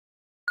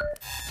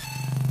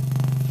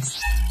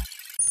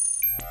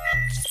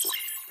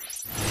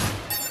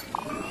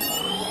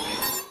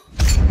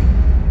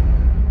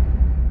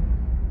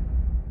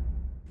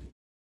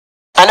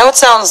it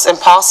sounds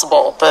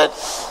impossible, but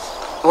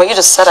what you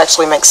just said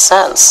actually makes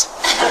sense.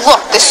 Look,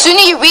 the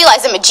sooner you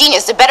realize I'm a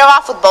genius, the better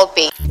off we'll both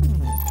be.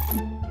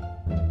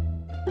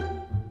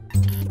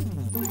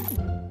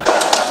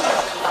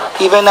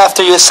 Even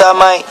after you saw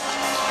my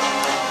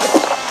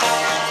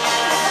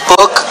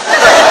book?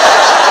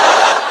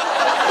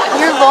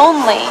 You're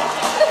lonely.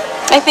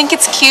 I think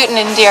it's cute and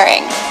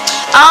endearing.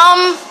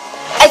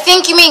 I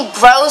think you mean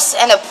gross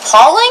and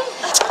appalling?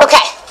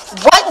 Okay,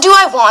 what do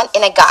I want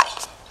in a guy?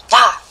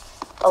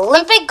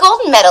 Olympic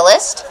gold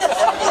medalist.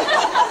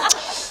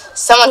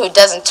 Someone who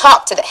doesn't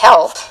talk to the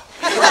help.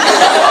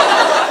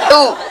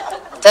 Who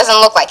doesn't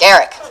look like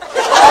Eric.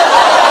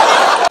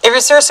 If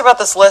you're serious about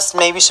this list,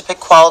 maybe you should pick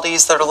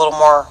qualities that are a little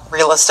more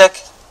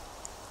realistic.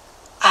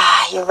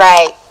 You're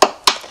right.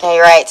 Yeah,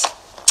 you're right.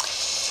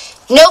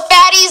 No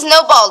fatties,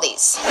 no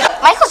baldies.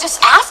 Michael's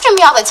just after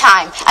me all the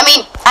time. I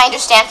mean, I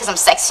understand because I'm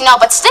sexy now,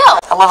 but still.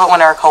 I love it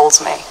when Eric holds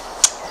me.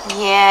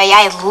 Yeah,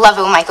 I love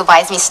it when Michael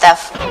buys me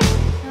stuff.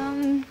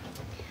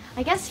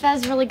 I guess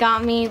Fez really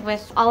got me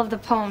with all of the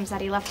poems that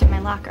he left in my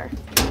locker.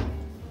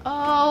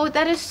 Oh,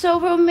 that is so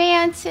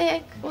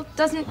romantic. Well,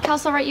 doesn't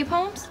Kelso write you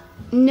poems?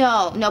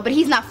 No, but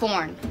he's not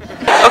foreign.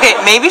 Okay,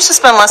 maybe you should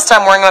spend less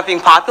time worrying about being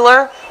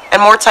popular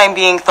and more time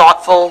being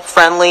thoughtful,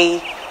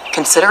 friendly,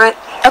 considerate.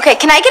 Okay,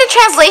 can I get a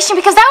translation?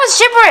 Because that was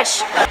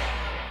gibberish.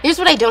 Here's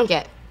what I don't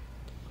get.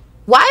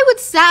 Why would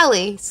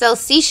Sally sell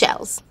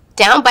seashells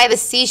down by the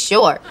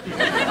seashore?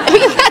 I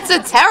mean, that's a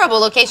terrible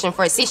location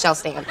for a seashell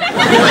stand.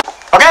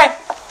 Okay,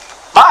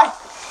 bye.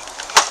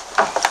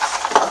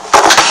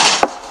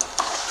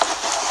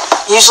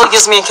 Usually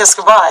gives me a kiss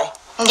goodbye.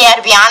 Yeah,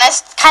 to be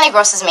honest, kind of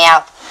grosses me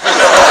out.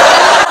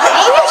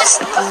 Maybe I'm just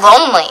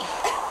lonely.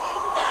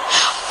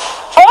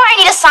 Or I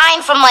need a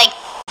sign from, like,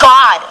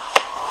 God.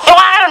 Or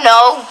I don't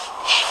know.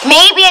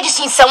 Maybe I just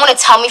need someone to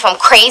tell me if I'm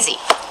crazy.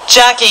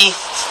 Jackie,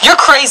 you're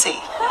crazy.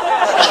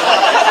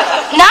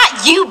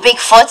 Not you,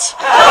 Bigfoot.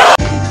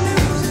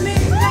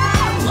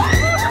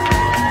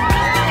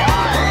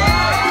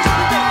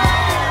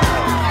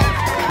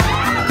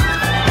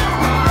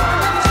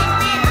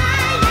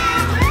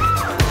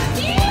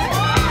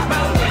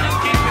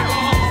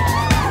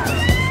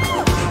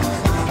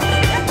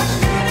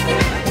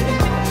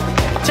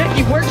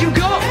 Jackie, where'd you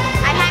go?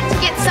 I had to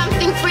get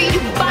something for you to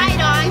bite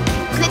on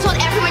because I told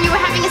everyone you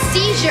were having a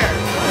seizure.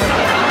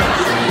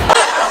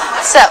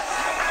 So,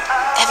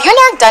 have you and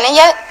Eric done it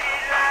yet?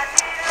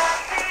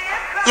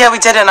 Yeah, we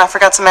did it and I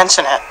forgot to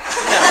mention it.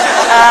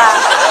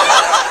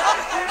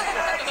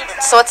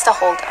 So what's the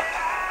holdup?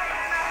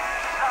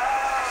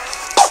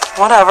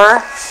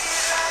 Whatever.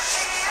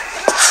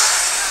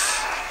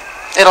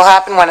 It'll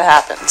happen when it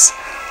happens.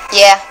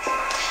 Yeah.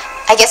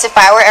 I guess if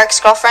I were Eric's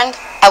girlfriend,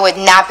 I would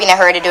not be in a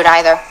hurry to do it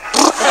either.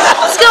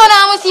 What's going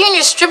on with you and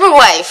your stripper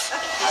wife?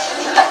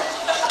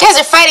 You guys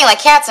are fighting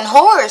like cats and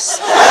whores.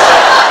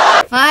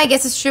 Well, I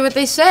guess it's true what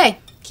they say.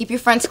 Keep your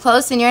friends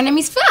close and your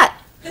enemies fat.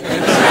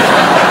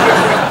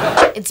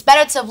 It's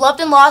better to have loved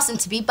and lost than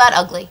to be butt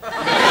ugly.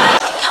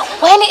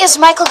 When is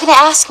Michael gonna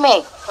ask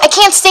me? I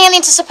can't stand the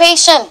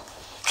anticipation.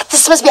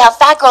 This must be how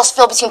fat girls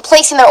feel between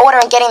placing their order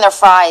and getting their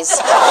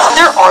fries.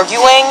 They're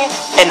arguing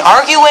and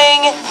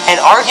arguing and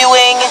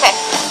arguing. Okay.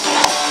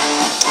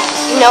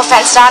 No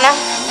offense, Donna,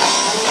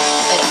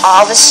 but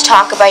all this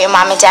talk about your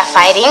mom and dad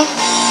fighting,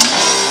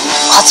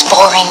 well, it's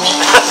boring me.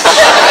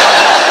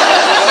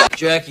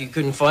 Jack, you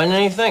couldn't find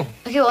anything?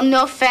 Okay, well,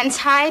 no offense,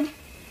 Hyde,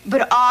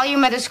 but all your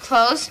mother's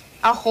clothes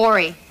are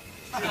hoary.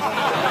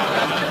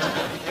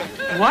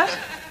 What?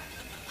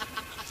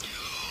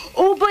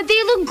 Oh, but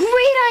they look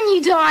great on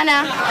you,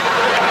 Donna.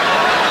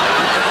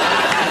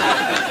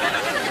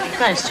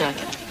 Thanks,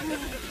 Jackie.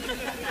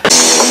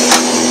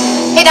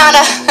 Hey,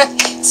 Donna.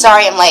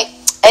 Sorry I'm late.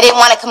 I didn't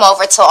want to come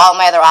over till all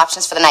my other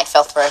options for the night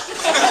fell through.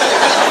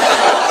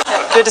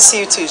 Good to see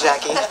you too,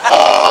 Jackie.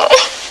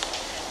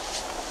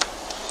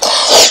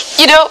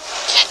 You know,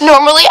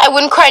 normally I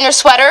wouldn't cry in your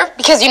sweater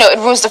because, you know, it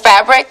ruins the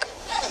fabric.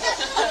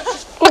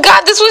 But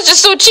God, this was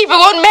just so cheap it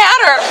won't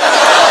matter.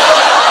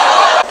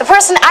 The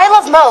person I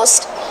love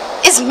most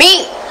is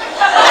me.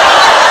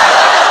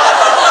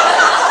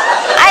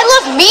 I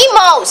love me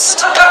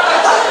most.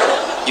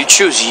 You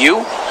choose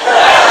you?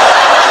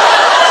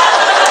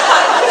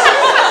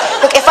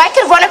 Look, if I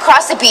could run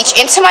across the beach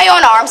into my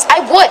own arms, I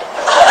would.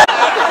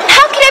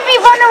 How can I be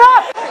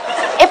runner-up?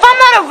 If I'm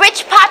not a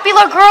rich,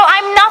 popular girl,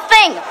 I'm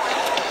nothing.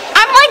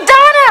 I'm like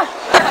Donna.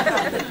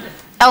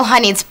 Oh,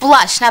 honey, it's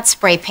blush, not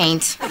spray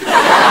paint.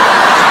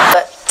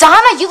 But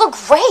Donna, you look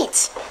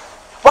great.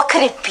 What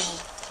could it be?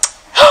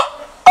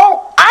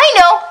 Oh, I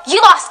know.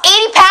 You lost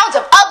 80 pounds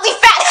of ugly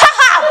fat. Ha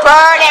ha!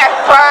 Burn,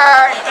 Eric,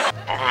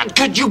 burn.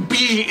 Could you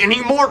be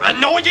any more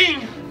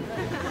annoying?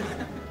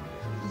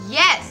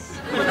 Yes.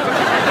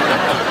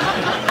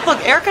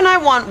 Look, Eric and I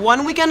want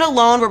one weekend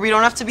alone where we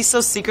don't have to be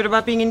so secret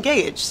about being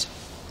engaged.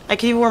 I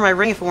could even wear my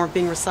ring if it weren't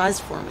being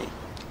resized for me.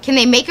 Can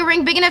they make a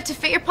ring big enough to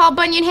fit your Paul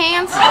Bunyan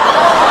hands?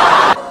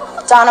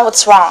 Donna,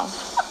 what's wrong?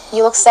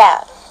 You look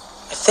sad.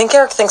 I think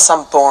Eric thinks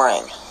I'm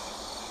boring.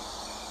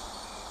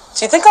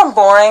 Do you think I'm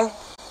boring?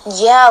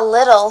 Yeah, a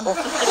little.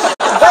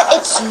 But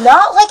it's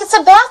not like it's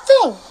a bad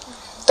thing.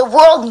 The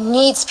world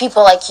needs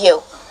people like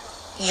you.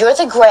 You're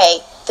the gray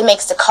that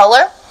makes the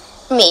color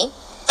me.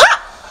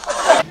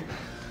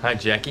 Hi,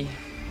 Jackie.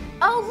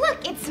 Oh,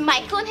 look, it's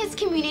Michael and his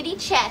community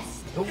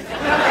chest.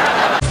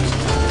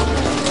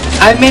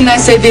 I may not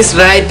say this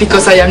right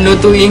because I am new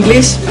to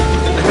English,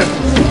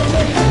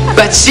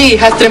 but she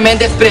has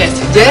tremendous breath,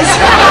 yes?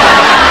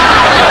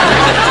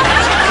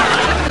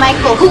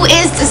 Michael, who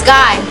is this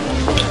guy?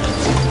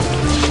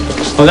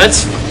 Oh,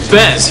 that's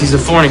Fez. He's a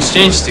foreign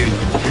exchange student.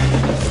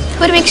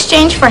 Who do we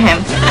exchange for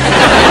him?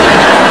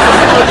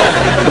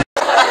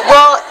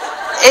 Well,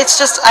 it's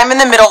just, I'm in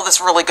the middle of this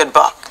really good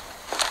book.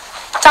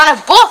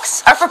 Donna,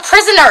 books are for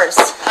prisoners.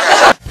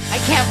 I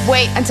can't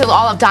wait until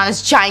all of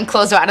Donna's giant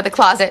clothes are out of the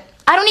closet.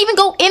 I don't even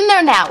go in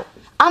there now.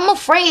 I'm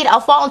afraid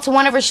I'll fall into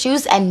one of her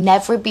shoes and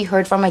never be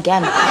heard from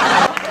again.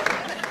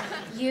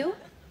 You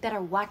better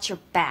watch your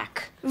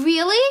back.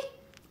 Really?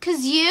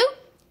 'Cause you?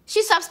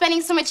 She stopped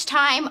spending so much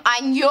time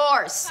on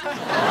yours.